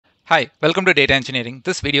Hi, welcome to Data Engineering.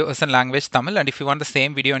 This video is in language Tamil, and if you want the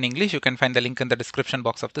same video in English, you can find the link in the description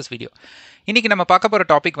box of this video. இன்னைக்கு நம்ம பார்க்க போற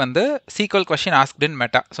topic வந்து SQL question asked in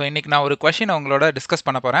meta. So இன்னைக்கு நான் ஒரு question உங்களோட discuss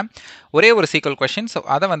பண்ண போறேன். ஒரே ஒரு SQL கொஸ்டின். ஸோ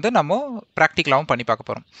அதை வந்து நம்ம ப்ராக்டிக்கலாகவும் பண்ணி பார்க்க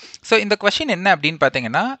போறோம். ஸோ இந்த கொஸ்டின் என்ன அப்படின்னு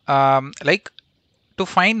பார்த்தீங்கன்னா like to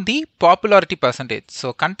find the popularity percentage.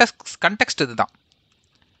 So context இதுதான்,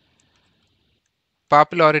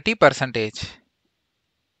 பாப்புலாரிட்டி பர்சன்டேஜ்.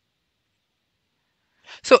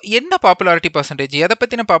 ஸோ என்ன பாப்புலாரிட்டி பர்சன்டேஜ், எதை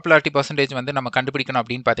பற்றின பாப்புலாரிட்டி பர்சன்டேஜ் வந்து நம்ம கண்டுபிடிக்கணும்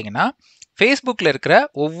அப்படின்னு பார்த்தீங்கன்னா, ஃபேஸ்புக்கில் இருக்கிற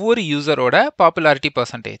ஒவ்வொரு யூசரோட popularity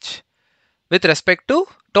percentage with respect to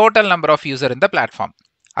total number of user இந்த பிளாட்ஃபார்ம்.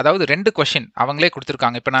 அதாவது ரெண்டு கொஷின் அவங்களே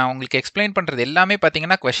கொடுத்துருக்காங்க. இப்போ நான் உங்களுக்கு எக்ஸ்பிளைன் பண்ணுறது எல்லாமே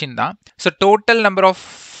பார்த்தீங்கன்னா கொஷின் தான். So total number of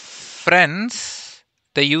friends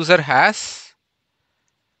the user has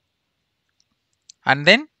and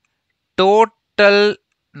then total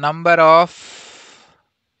number of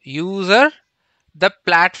user the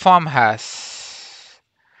platform has.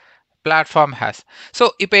 So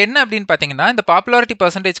இப்போ என்ன அப்படின்னு பார்த்தீங்கன்னா, இந்த பாப்புலாரிட்டி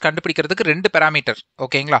பர்சன்டேஜ் கண்டுபிடிக்கிறதுக்கு ரெண்டு பேராமீட்டர்,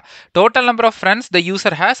 ஓகேங்களா? Total number of friends the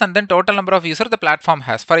user has and then total number of user the platform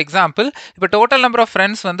has. For example, இப்போ total number of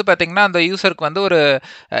friends வந்து பார்த்தீங்கன்னா அந்த யூசருக்கு வந்து ஒரு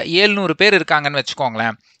 700 பேர் இருக்காங்கன்னு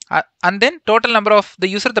வச்சுக்கோங்களேன். And then total number of the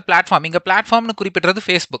user the platform, இங்கே பிளாட்ஃபார்ம்னு குறிப்பிட்றது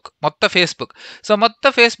ஃபேஸ்புக், மொத்த ஃபேஸ்புக். ஸோ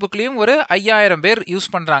மொத்த ஃபேஸ்புக்லேயும் ஒரு 5000 பேர் யூஸ்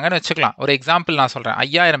பண்ணுறாங்கன்னு வச்சுக்கலாம். ஒரு எக்ஸாம்பிள் நான் சொல்கிறேன்,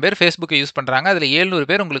 5000 பேர் ஃபேஸ்புக்கை யூஸ் பண்ணுறாங்க, அதில்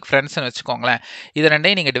 700 பேர் உங்களுக்கு ஃப்ரெண்ட்ஸ்னு வச்சுக்கோங்களேன். இது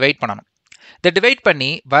ரெண்டையும் நீங்கள் டிவைட் பண்ணணும். இதை டிவைட்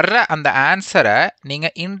பண்ணி வர்ற அந்த ஆன்சரை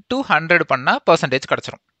நீங்கள் இன்டூ 100 பண்ணால் பர்சன்டேஜ்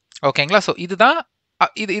கிடச்சிரும், ஓகேங்களா? ஸோ இதுதான்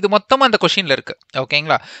இது மொத்தமாக அந்த கொஷினில் இருக்குது,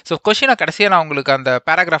 ஓகேங்களா? ஸோ கொஷினை கடைசியாக நான் உங்களுக்கு அந்த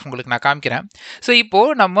பேராகிராஃப் உங்களுக்கு நான் காமிக்கிறேன். ஸோ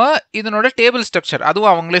இப்போது நம்ம இதனோட டேபிள் ஸ்ட்ரக்சர்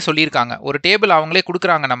அதுவும் அவங்களே சொல்லியிருக்காங்க. ஒரு டேபிள் அவங்களே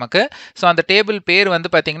கொடுக்குறாங்க நமக்கு. ஸோ அந்த டேபிள் பேர்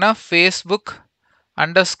வந்து பார்த்தீங்கன்னா ஃபேஸ்புக்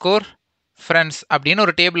அண்டர்ஸ்கோர் ஃப்ரெண்ட்ஸ் அப்படின்னு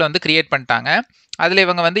ஒரு டேபிளை வந்து கிரியேட் பண்ணிட்டாங்க. அதில்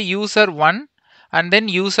இவங்க வந்து யூசர் 1 அண்ட் தென்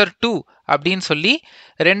யூசர் 2 அப்படின்னு சொல்லி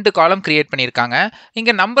 2 காலம் கிரியேட் பண்ணியிருக்காங்க.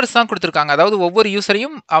 இங்கே நம்பர்ஸ் தான் கொடுத்துருக்காங்க. அதாவது ஒவ்வொரு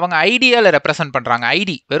யூசரையும் அவங்க ஐடியாவில் ரெப்ரசென்ட் பண்ணுறாங்க.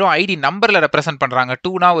 ஐடி வெறும் ஐடி நம்பரில் ரெப்ரசென்ட் பண்ணுறாங்க.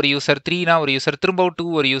 2னா ஒரு யூசர், 3னா ஒரு யூசர், திரும்பவும் 2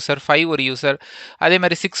 ஒரு யூசர், 5 ஒரு யூசர், அதே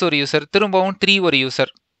மாதிரி 6 ஒரு யூசர், திரும்பவும் 3 ஒரு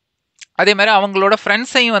யூசர். அதே மாதிரி அவங்களோட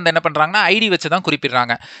ஃப்ரெண்ட்ஸையும் வந்து என்ன பண்ணுறாங்கன்னா ஐடி வச்சு தான்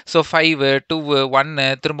குறிப்பிடுறாங்க. ஸோ 5, 2, 1,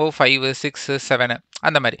 திரும்பவும் 5, 6, 7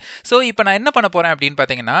 அந்த மாதிரி. ஸோ இப்போ நான் என்ன பண்ண போகிறேன் அப்படின்னு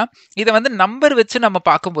பார்த்தீங்கன்னா, இதை வந்து நம்பர் வச்சு நம்ம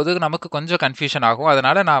பார்க்கும்போது நமக்கு கொஞ்சம் கன்ஃபியூஷன் ஆகும்.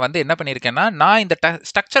 அதனால் நான் வந்து என்ன பண்ணியிருக்கேன்னா, நான் இந்த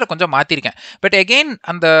ஸ்ட்ரக்சரை கொஞ்சம் மாற்றிருக்கேன். பட் எகெயின்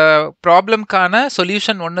அந்த ப்ராப்ளம்க்கான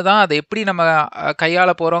சொல்யூஷன் ஒன்று தான். அதை எப்படி நம்ம கையாள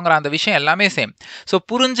போகிறோங்கிற அந்த விஷயம் எல்லாமே சேம். ஸோ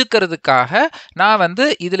புரிஞ்சுக்கிறதுக்காக நான் வந்து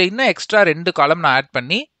இதில் இன்னும் எக்ஸ்ட்ரா 2 காலம் நான் ஆட்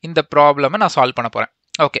பண்ணி இந்த ப்ராப்ளமை நான் சால்வ் பண்ண போகிறேன்.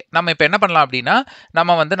 ஓகே, நம்ம இப்போ என்ன பண்ணலாம் அப்படின்னா,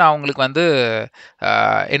 நான் உங்களுக்கு வந்து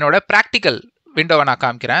என்னோட ப்ராக்டிக்கல் விண்டோவை நான்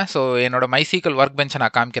காமிக்கிறேன். ஸோ என்னோட MySQL ஒர்க் பெஞ்சை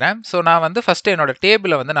நான் காமிக்கிறேன். ஸோ நான் வந்து ஃபஸ்ட்டு என்னோட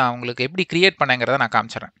டேபிளை வந்து நான் உங்களுக்கு எப்படி கிரியேட் பண்ணேங்கிறத நான்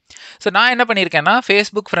காமிச்சிடுறேன். ஸோ நான் என்ன பண்ணியிருக்கேன்னா,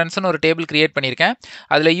 ஃபேஸ்புக் ஃப்ரெண்ட்ஸ்னு ஒரு டேபிள் கிரியேட் பண்ணியிருக்கேன்.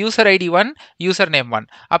 அதில் யூசர் ஐடி 1, யூசர் நேம் 1,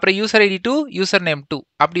 அப்புறம் யூசர் ஐடி 2, யூசர் நேம் 2,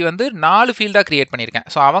 அப்படி வந்து 4 ஃபீல்டாக கிரியேட் பண்ணியிருக்கேன்.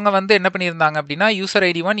 ஸோ அவங்க வந்து என்ன பண்ணியிருந்தாங்க அப்படின்னா, யூசர்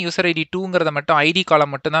ஐடி 1, யூசர் ஐடி 2ங்கிறத மட்டும் ஐடி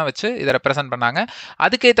காலம் மட்டும் தான் வச்சு இதை ரெப்ரசென்ட் பண்ணாங்க.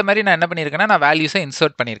 அதுக்கேற்ற மாதிரி நான் என்ன பண்ணியிருக்கேன்னா, நான் வேல்யூஸை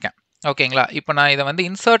இன்சர்ட் பண்ணியிருக்கேன், ஓகேங்களா? இப்போ நான் இதை வந்து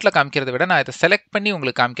இன்சர்ட்டில் காமிக்கிறத விட நான் இதை செலக்ட் பண்ணி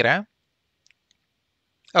உங்களுக்கு காமிக்கிறேன்.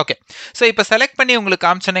 ஓகே, ஸோ இப்போ செலக்ட் பண்ணி உங்களுக்கு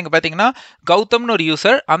காமிச்சோன்னே இங்கே பார்த்தீங்கன்னா கௌதம்னு ஒரு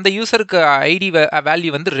யூசர், அந்த யூசருக்கு ஐடி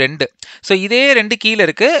வேல்யூ வந்து 2. ஸோ இதே 2 கீழே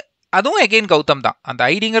இருக்குது, அதுவும் எகெயின் கௌதம் தான். அந்த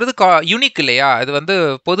ஐடிங்கிறது யூனிக் இல்லையா, அது வந்து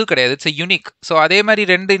பொது கிடையாது, இட்ஸ் யூனிக். ஸோ அதே மாதிரி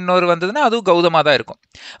 2 இன்னொரு வந்ததுன்னா அதுவும் கௌதமாக தான் இருக்கும்.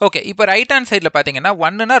 ஓகே, இப்போ ரைட் ஹேண்ட் சைடில் பார்த்தீங்கன்னா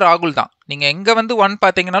 1னா ராகுல் தான். நீங்கள் எங்கே வந்து 1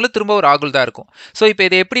 பார்த்தீங்கன்னாலும் திரும்ப ஒரு ராகுல் தான் இருக்கும். ஸோ இப்போ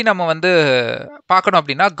இதை எப்படி நம்ம வந்து பார்க்கணும்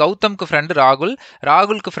அப்படின்னா, கௌதம்க்கு ஃப்ரெண்டு ராகுல்,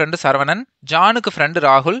 ராகுலுக்கு ஃப்ரெண்டு சரவணன், ஜானுக்கு ஃப்ரெண்டு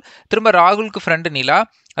ராகுல், திரும்ப ராகுலுக்கு ஃப்ரெண்டு நிலா,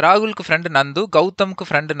 ராகுலுக்கு friend Nandu, கௌதம்க்கு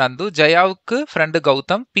friend Nandu, ஜெயாவுக்கு friend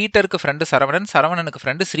Gautham, பீட்டருக்கு friend Saravanan, சரவணனுக்கு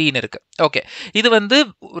friend ஸ்ரீன்னு இருக்கு. ஓகே, இது வந்து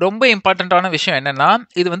ரொம்ப இம்பார்ட்டண்ட்டான விஷயம் என்னன்னா,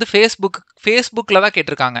 இது வந்து ஃபேஸ்புக்கில் தான்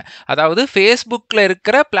கேட்டிருக்காங்க. அதாவது ஃபேஸ்புக்கில்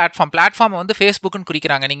இருக்கிற பிளாட்ஃபார்மை வந்து ஃபேஸ்புக்னு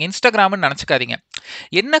குறிக்கிறாங்க. நீங்கள் இன்ஸ்டாகிராம்னு நினச்சிக்காதீங்க.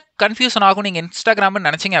 என்ன கன்ஃபியூஷன் ஆகும் நீங்கள் இன்ஸ்டாகிராம்னு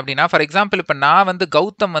நினச்சிங்க அப்படின்னா, ஃபார் எக்ஸாம்பிள் இப்போ நான் வந்து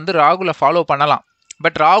கௌதம் வந்து ராகுலை ஃபாலோ பண்ணலாம்,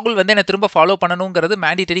 பட் ராகுல் வந்து என்னை திரும்ப ஃபாலோ பண்ணணுங்கிறது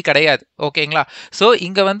மேண்டிட்டரி கிடையாது, ஓகேங்களா? ஸோ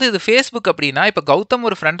இங்கே வந்து இது ஃபேஸ்புக் அப்படின்னா, இப்போ கௌதம்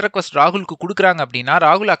ஒரு ஃப்ரெண்ட் ரெக்வஸ்ட் ராகுலுக்கு கொடுக்குறாங்க அப்படின்னா,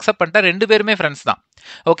 ராகுல் அக்செப்ட் பண்ணிட்டா 2 பேருமே ஃப்ரெண்ட்ஸ் தான்,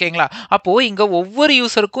 ஓகேங்களா? அப்போது இங்கே ஒவ்வொரு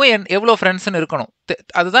யூசருக்கும் எவ்வளோ ஃப்ரெண்ட்ஸ்னு இருக்கணும்,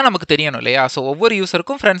 அதுதான் நமக்கு தெரியணும் இல்லையா? ஸோ ஒவ்வொரு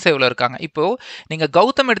யூசருக்கும் ஃப்ரெண்ட்ஸ் எவ்வளோ இருக்காங்க. இப்போது நீங்கள்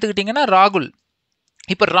கௌதம் எடுத்துக்கிட்டிங்கன்னா ராகுல்,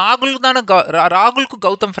 இப்போ ராகுல் தானே ராகுலுக்கு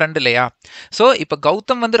கௌதம் ஃப்ரெண்டு இல்லையா? ஸோ இப்போ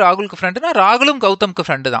கௌதம் வந்து ராகுலுக்கு ஃப்ரெண்டுனா ராகுலும் கௌதம்க்கு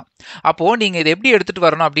ஃப்ரெண்டு தான். அப்போது நீங்கள் இதை எப்படி எடுத்துகிட்டு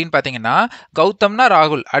வரணும் அப்படின்னு பார்த்தீங்கன்னா, கௌதம்னா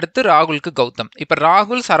ராகுல், அடுத்து ராகுலுக்கு கௌதம். இப்போ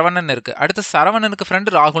ராகுல் சரவணன் இருக்குது, அடுத்து சரவணனுக்கு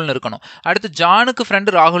ஃப்ரெண்டு ராகுல்னு இருக்கணும், அடுத்து ஜானுக்கு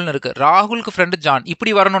ஃப்ரெண்டு ராகுல்னு இருக்குது, ராகுலுக்கு ஃப்ரெண்டு ஜான்,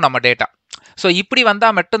 இப்படி வரணும் நம்ம டேட்டா. ஸோ இப்படி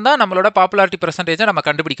வந்தால் மட்டும்தான் நம்மளோட பாப்புலாரிட்டி பெர்சன்டேஜை நம்ம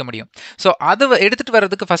கண்டுபிடிக்க முடியும். ஸோ அது எடுத்துகிட்டு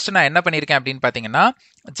வர்றதுக்கு ஃபஸ்ட்டு நான் என்ன பண்ணியிருக்கேன் அப்படின்னு பார்த்தீங்கன்னா,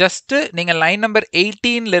 ஜஸ்ட்டு நீங்கள் லைன் நம்பர்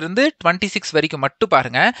 18லேருந்து 26 வரைக்கும் மட்டும்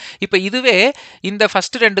பாருங்கள். இப்போ இதுவே இந்த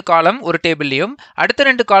ஃபஸ்ட்டு 2 காலம் ஒரு டேபிள்லையும் அடுத்த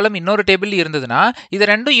 2 காலம் இன்னொரு டேபிள்லையும் இருந்ததுன்னா இதை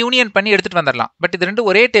ரெண்டும் யூனியன் பண்ணி எடுத்துகிட்டு வந்துடலாம். பட் இது ரெண்டும்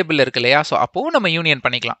ஒரே டேபிளில் இருக்கு இல்லையா? ஸோ அப்போவும் நம்ம யூனியன்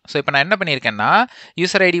பண்ணிக்கலாம். ஸோ இப்போ நான் என்ன பண்ணியிருக்கேன்னா,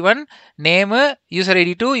 user ID 1 name, user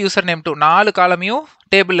ID 2, user name 2 4 காலமையும்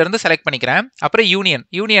டேபிள்ல இருந்து செலக்ட் பண்ணிக்கிறேன். அப்புறம்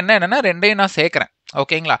யூனியன்னா என்னன்னா ரெண்டையும் நான் சேர்க்கிறேன்.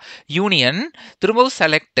 ஓகேங்களா? யூனியன் திரும்பவும்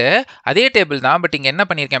செலக்ட் அதே டேபிள் தான். பட் இங்க என்ன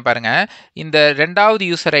பண்ணியிருக்கேன் பாருங்க, இந்த ரெண்டாவது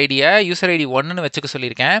யூசர் ஐடியை யூசர் ஐடி 1ன்னு வச்சுக்க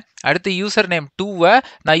சொல்லியிருக்கேன். அடுத்து யூசர் நேம் 2வை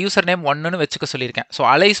நான் யூசர் நேம் 1ன்னு வச்சுக்க சொல்லியிருக்கேன். ஸோ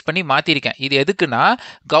அலைஸ் பண்ணி மாத்திருக்கேன். இது எதுக்குன்னா,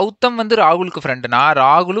 கௌதம் வந்து ராகுலுக்கு ஃப்ரெண்டுனா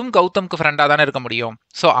ராகுலும் கௌதம்க்கு ஃப்ரெண்டாக தானே இருக்க முடியும்.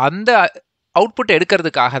 ஸோ அந்த அவுட்புட்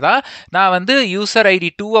எடுக்கிறதுக்காக தான் நான் வந்து யூசர் ஐடி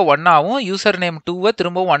 2வை 1ஆகவும் யூசர் நேம் 2வை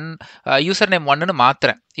திரும்பவும் யூசர் நேம் 1ன்னு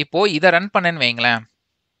மாத்துறேன். இப்போ இதை ரன் பண்ணேன்னு வைங்களேன்,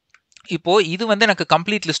 இப்போ இது வந்து எனக்கு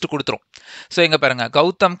கம்ப்ளீட் லிஸ்ட் கொடுத்துரும். ஸோ எங்க பாருங்க,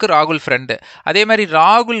 கௌதம்க்கு ராகுல் ஃப்ரெண்டு, அதே மாதிரி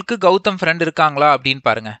ராகுலுக்கு கௌதம் ஃப்ரெண்ட் இருக்காங்களா அப்படின்னு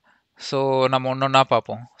பாருங்க. ஸோ நம்ம ஒன்னொன்னா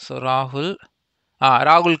பார்ப்போம். ஸோ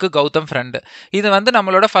ராகுலுக்கு கௌதம் ஃப்ரெண்டு, இது வந்து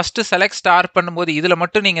நம்மளோட ஃபர்ஸ்ட் செலக்ட் ஸ்டார் பண்ணும்போது இதில்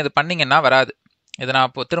மட்டும் நீங்கள் இது பண்ணீங்கன்னா வராது. இதை நான்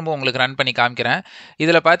இப்போ திரும்ப உங்களுக்கு ரன் பண்ணி காமிக்கிறேன்.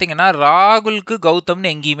 இதில் பார்த்தீங்கன்னா ராகுலுக்கு கௌதம்னு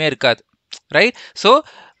எங்கேயுமே இருக்காது. Right? So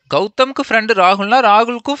கௌதம்க்கு friend ராகுல்னா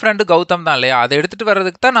ராகுலுக்கும் friend Gautham தான் இல்லையா? அதை எடுத்துகிட்டு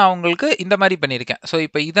வர்றதுக்கு தான் நான் உங்களுக்கு இந்த மாதிரி பண்ணியிருக்கேன். ஸோ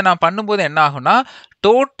இப்போ இதை நான் பண்ணும்போது என்ன ஆகும்னா,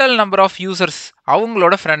 டோட்டல் நம்பர் ஆஃப் யூசர்ஸ்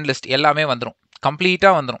அவங்களோட ஃப்ரெண்ட் லிஸ்ட் எல்லாமே வந்துடும்,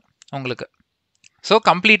 கம்ப்ளீட்டாக வந்துடும் உங்களுக்கு. ஸோ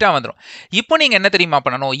கம்ப்ளீட்டாக வந்துடும். இப்போ நீங்கள் என்ன தெரியுமா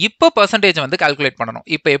பண்ணணும், இப்போ பர்சன்டேஜ் வந்து கால்குலேட் பண்ணணும்.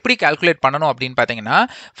 இப்போ எப்படி கால்குலேட் பண்ணணும் அப்படின்னு பார்த்தீங்கன்னா,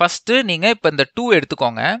 ஃபஸ்ட்டு நீங்கள் இப்போ இந்த 2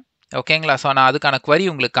 எடுத்துக்கோங்க. ஓகேங்களா? ஸோ நான் அதுக்கான query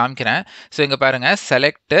உங்களுக்கு காமிக்கிறேன். ஸோ இங்கே பாருங்கள்,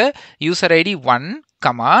 செலக்ட் யூசர் ஐடி 1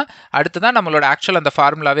 கமா அடுத்துதான் நம்மளோட ஆக்சுவல் அந்த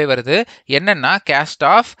ஃபார்முலாவே வருது. என்னன்னா caste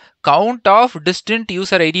of count of distant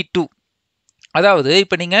user ID 2. அதாவது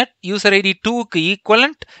இப்போ நீங்கள் யூசர் ஐடி 2க்கு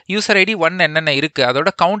ஈக்குவலண்ட் யூசர் ஐடி 1 என்னென்ன இருக்குது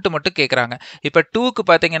அதோட கவுண்ட் மட்டும் கேட்குறாங்க. இப்போ 2க்கு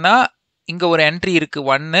பார்த்தீங்கன்னா இங்கே ஒரு என்ட்ரி இருக்குது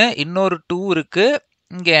 1, இன்னொரு 2 இருக்குது,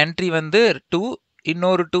 இங்கே என்ட்ரி வந்து 2,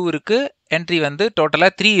 இன்னொரு 2 இருக்குது, என்ட்ரி வந்து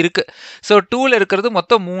டோட்டலாக 3 இருக்குது. ஸோ 2ல் இருக்கிறது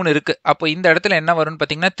மொத்தம் 3 இருக்குது. அப்போ இந்த இடத்துல என்ன வரும்னு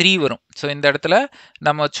பார்த்தீங்கன்னா 3 வரும். ஸோ இந்த இடத்துல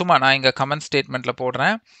நம்ம சும்மா நான் இங்கே கமெண்ட் ஸ்டேட்மெண்ட்டில்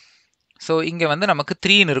போடுறேன். ஸோ இங்கே வந்து நமக்கு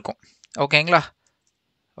 3ன்னு இருக்கும். ஓகேங்களா?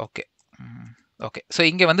 Okay okay. ஸோ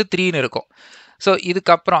இங்கே வந்து 3ன்னு இருக்கும். ஸோ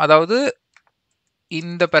இதுக்கப்புறம் அதாவது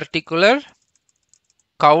இந்த பர்டிகுலர்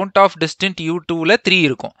கவுண்ட் ஆஃப் டிஸ்டன்ட் U2ல 3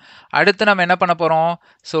 இருக்கும். அடுத்து நம்ம என்ன பண்ண போகிறோம்,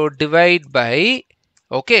 so divide by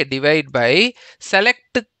divide by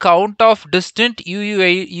select count of distant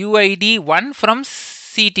UID 1 from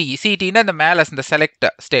CTE. CTE இந்த மேல இந்த select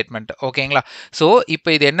statement. ஓகேங்களா? ஸோ இப்போ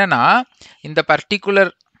இது என்னன்னா, இந்த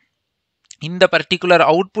பர்டிகுலர்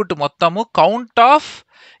அவுட்புட் மொத்தமும் count of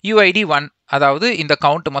UID 1, அதாவது இந்த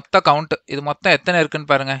கவுண்ட் மொத்த கவுண்ட் இது மொத்தம் எத்தனை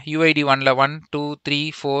இருக்குன்னு பாருங்க. UID 1ல 1 2 3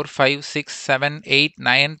 4 5 6 7 8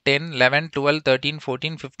 9 10 11 12 13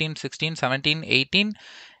 14 15 16 17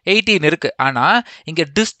 18 இருக்கு. ஆனா இங்க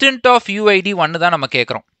டிஸ்டன்ட் ஆஃப் UID 1 தான் நம்ம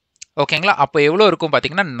கேட்குறோம். ஓகேங்களா? அப்போ எவ்வளோ இருக்கும்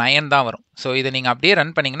பார்த்தீங்கன்னா 9 தான் வரும். ஸோ இதை நீங்கள் அப்படியே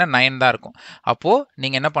ரன் பண்ணிங்கன்னா 9 தான் இருக்கும். அப்போது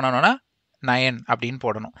நீங்கள் என்ன பண்ணணும்னா 9 அப்படின்னு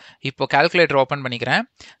போடணும். இப்போ கால்குலேட்டர் ஓப்பன் பண்ணிக்கிறேன்.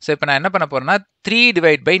 ஸோ இப்போ நான் என்ன பண்ண போகிறேன்னா 3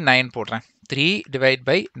 டிவைட் பை 9 போடுறேன். 3 டிவைட்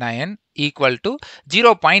பை 9 ஈக்குவல் டு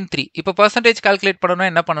 0.3. இப்போ பர்சன்டேஜ் கால்குலேட் பண்ணணும்னா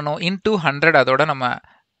என்ன பண்ணணும், இன்டூ 100 அதோட நம்ம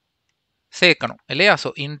சேர்க்கணும் இல்லையா?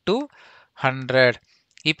 ஸோ இன்டூ 100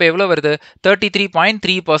 இப்போ எவ்வளோ வருது,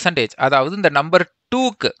 33.3%. அதாவது இந்த நம்பர்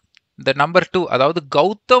 2 அதாவது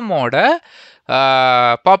கௌதமோட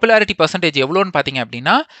பாப்புலாரிட்டி பர்சன்டேஜ் எவ்வளோன்னு பார்த்தீங்க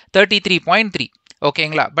அப்படின்னா 33.3.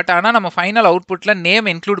 ஓகேங்களா? பட் ஆனால் நம்ம ஃபைனல் அவுட்புட்டில் நேம்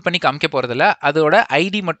இன்க்ளூட் பண்ணி காமிக்க போகிறதில்ல, அதோட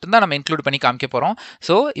ஐடி மட்டும்தான் நம்ம இன்க்ளூட் பண்ணி காமிக்க போகிறோம்.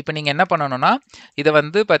 ஸோ இப்போ நீங்கள் என்ன பண்ணணும்னா, இதை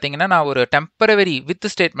வந்து பார்த்தீங்கன்னா நான் ஒரு டெம்பரவரி வித்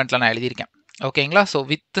ஸ்டேட்மெண்ட்டில் நான் எழுதியிருக்கேன். ஓகேங்களா? ஸோ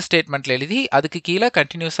வித் ஸ்டேட்மெண்ட்டில் எழுதி அதுக்கு கீழே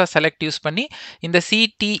கண்டினியூஸாக செலக்ட் யூஸ் பண்ணி இந்த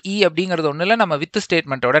CTE அப்படிங்கிறது ஒன்றும் இல்லை, நம்ம வித்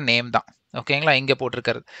ஸ்டேட்மெண்ட்டோட நேம் தான். ஓகேங்களா? இங்கே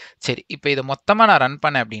போட்டிருக்கிறது. சரி, இப்போ இதை மொத்தமாக நான் ரன்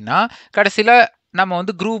பண்ணேன் அப்படின்னா கடைசியில் நம்ம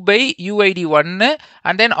வந்து group by UID 1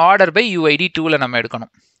 and then order by UID 2ல நம்ம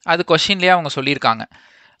எடுக்கணும். அது கொஸ்டின்லேயே அவங்க சொல்லியிருக்காங்க.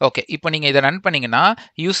 ஓகே, இப்போ நீங்கள் இதை ரன் பண்ணிங்கன்னா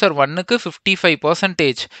யூசர் 1க்கு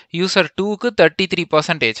 55%, யூசர் 2க்கு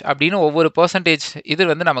 33% அப்படின்னு ஒவ்வொரு பர்சன்டேஜ் இது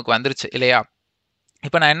வந்து நமக்கு வந்துருச்சு இல்லையா?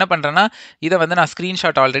 இப்போ நான் என்ன பண்ணுறேன்னா, இதை வந்து நான்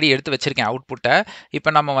ஸ்க்ரீன்ஷாட் ஆல்ரெடி எடுத்து வச்சுருக்கேன் அவுட்புட்டை. இப்போ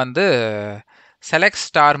நம்ம வந்து செலக்ட்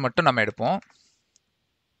ஸ்டார் மட்டும் நம்ம எடுப்போம்.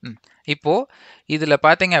 இப்போது இதில்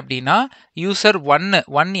பார்த்தீங்க அப்படின்னா யூசர்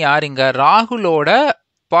 1 யார், இங்கே ராகுலோட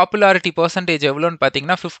பாப்புலாரிட்டி பர்சன்டேஜ் எவ்வளோன்னு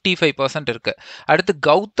பார்த்தீங்கன்னா 55% இருக்குது. அடுத்து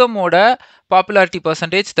கௌதமோட பாப்புலாரிட்டி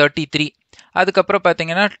பர்சன்டேஜ் 33. அதுக்கப்புறம்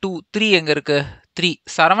பார்த்தீங்கன்னா 3 எங்கே இருக்குது, 3.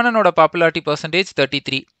 சரவணனோட பாப்புலாரிட்டி பர்சன்டேஜ்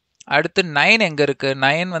 33. அடுத்து 9 எங்கே இருக்குது?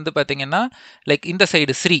 9 வந்து பார்த்தீங்கன்னா லைக் இந்த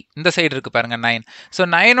சைடு ஸ்ரீ, இந்த சைடு இருக்குது பாருங்கள் 9. ஸோ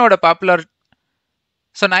 9ஓட பாப்புலர்,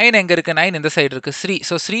 ஸோ 9 எங்கே இருக்குது? 9 இந்த சைடு இருக்குது ஸ்ரீ.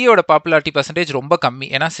 ஸோ ஸ்ரீயோட பாப்புலாரிட்டி பர்சன்டேஜ் ரொம்ப கம்மி.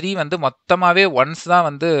 ஏன்னா ஸ்ரீ வந்து மொத்தமாகவே ஒன்ஸ் தான்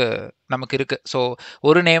வந்து நமக்கு இருக்குது. ஸோ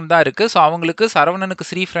ஒரு நேம் தான் இருக்குது. ஸோ அவங்களுக்கு சரவணனுக்கு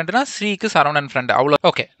ஸ்ரீ ஃப்ரெண்டுனா ஸ்ரீக்கு சரவணன் ஃப்ரெண்டு, அவ்வளோ.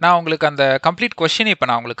 ஓகே, நான் உங்களுக்கு அந்த கம்ப்ளீட் கொஸ்டின் இப்போ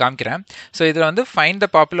நான் உங்களுக்கு காமிக்கிறேன். ஸோ இதில் வந்து find the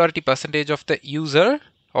popularity percentage of the user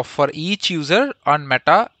for each user on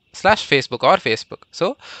meta /Facebook R Facebook. So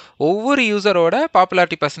ஒவ்வொரு யூசரோட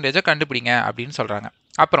பாப்புலாரிட்டி பர்சன்டேஜை கண்டுபிடிங்க அப்படின்னு சொல்கிறாங்க.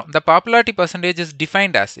 அப்புறம் the popularity percentage is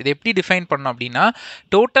defined as, இது எப்படி டிஃபைன் பண்ணோம் அப்படின்னா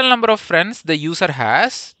total number of friends the user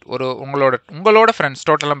has, ஒரு உங்களோட friends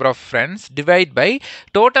total number of friends divide by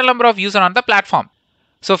total number of user on the platform.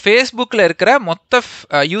 So ஃபேஸ்புக்கில் இருக்கிற மொத்த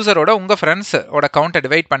யூசரோட உங்கள் ஃப்ரெண்ட்ஸோட கவுண்ட்டை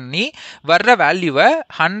டிவைட் பண்ணி வர்ற வேல்யூவை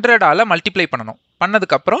 100ஆல் மல்டிப்ளை பண்ணணும்.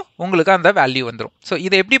 பண்ணதுக்கப்புறம் உங்களுக்கு அந்த வேல்யூ வந்துடும். ஸோ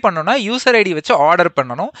இதை எப்படி பண்ணணும்னா யூசர் ஐடி வச்சு ஆர்டர்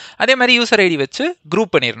பண்ணணும். அதே மாதிரி யூசர் ஐடி வச்சு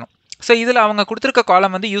குரூப் பண்ணிடணும். ஸோ இதில் அவங்க கொடுத்துருக்க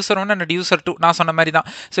காலம் வந்து யூசர் 1 அண்ட் யூசர் 2, நான் சொன்ன மாதிரி தான்.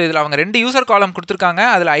 ஸோ இதில் அவங்க 2 யூசர் காலம் கொடுத்துருக்காங்க,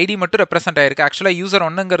 அதில் ஐடி மட்டும் ரெப்ரசென்ட் ஆயிருக்கு. ஆக்சுவலாக user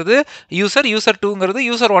 1ங்கிறது user 2ங்கிறது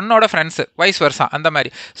user 1ஓட friends, wise வர்ஸா அந்த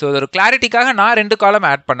மாதிரி. ஸோ ஒரு கிளாரிட்டிக்காக நான் 2 காலம்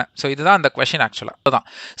ஆட் பண்ணேன். ஸோ இதுதான் அந்த கொஷின் ஆக்சுவலாக அதுதான்.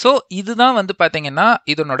 ஸோ இதுதான் வந்து பார்த்தீங்கன்னா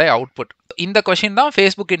இதனுடைய அவுட்புட். இந்த கொஷின் தான்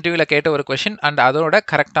ஃபேஸ்புக் இன்டர்வியூவில் கேட்ட ஒரு கொஷின் அண்ட் அதோட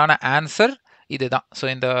கரெக்டான ஆன்சர் இதுதான். ஸோ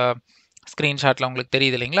இந்த ஸ்க்ரீன்ஷாட்டில் உங்களுக்கு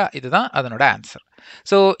தெரியுது இல்லைங்களா, இதுதான் அதனோட ஆன்சர்.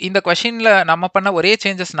 ஸோ இந்த கொஷினில் நம்ம பண்ண ஒரே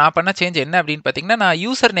சேஞ்சஸ், நான் பண்ண சேஞ்ச் என்ன அப்படின்னு பார்த்தீங்கன்னா நான்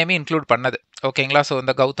யூசர் நேமே இன்க்ளூட் பண்ணது. ஓகேங்களா, ஸோ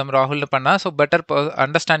இந்த கௌதம் ராகுல்னு பண்ணால் ஸோ பெட்டர்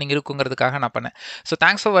அண்டர்ஸ்டாண்டிங் இருக்குங்கிறதுக்காக நான் பண்ணேன். ஸோ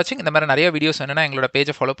தேங்க்ஸ் ஃபார் வாட்சிங். இந்த மாதிரி நிறைய வீடியோஸ் வேணும்னா எங்களோட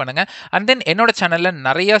பேஜை ஃபாலோ பண்ணுங்கள். அண்ட் தென் என்னோட சேனலில்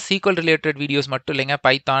நிறைய SQL ரிலேட்டட் வீடியோஸ் மட்டும் இல்லைங்க,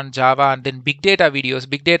 Python, Java and then big data videos,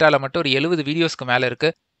 big டேட்டாவில் மட்டும் ஒரு 70 வீடியோஸ்க்கு மேலே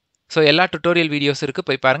இருக்குது. ஸோ எல்லா டுட்டோரியல் வீடியோஸ் இருக்குது,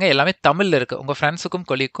 போய் பாருங்கள். எல்லாமே தமிழில் இருக்குது. உங்கள் ஃப்ரெண்ட்ஸுக்கும்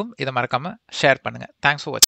கொலீக்கும் இதை மறக்காமல் ஷேர் பண்ணுங்கள். தேங்க்ஸ் ஃபார் வாட்சிங்.